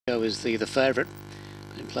Is the favourite.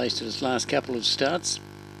 Been placed at his last couple of starts.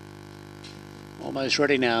 Almost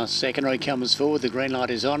ready now. Secondary comes forward. The green light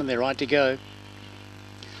is on and they're right to go.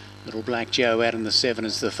 Little Black Joe out in the 7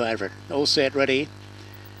 is the favourite. All set, ready.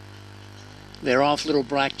 They're off. Little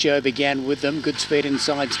Black Joe began with them. Good speed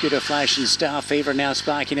inside. Scooter Flash and Star Fever. Now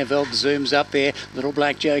Sparky Neville zooms up there. Little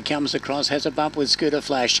Black Joe comes across. Has a bump with Scooter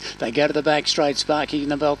Flash. They go to the back straight. Sparky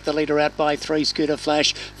Neville, the leader, out by 3. Scooter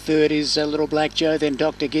Flash. Third is Little Black Joe. Then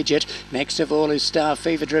Dr. Gidget. Next of all is Star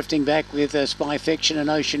Fever drifting back with Spy Fiction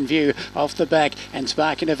and Ocean View off the back. And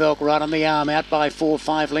Sparky Neville right on the arm. Out by 4,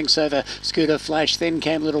 5 lengths over Scooter Flash. Then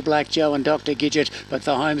came Little Black Joe and Dr. Gidget. But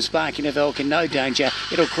the home Sparky Neville in no danger.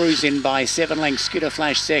 It'll cruise in by 7 lengths. Scooter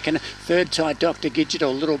Flash second. Third tight Dr. Gidget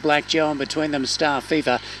or Little Black Joe, and between them Star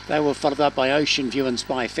Fever. They were followed up by Ocean View and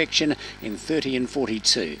Spy Fiction in 30 and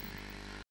 42.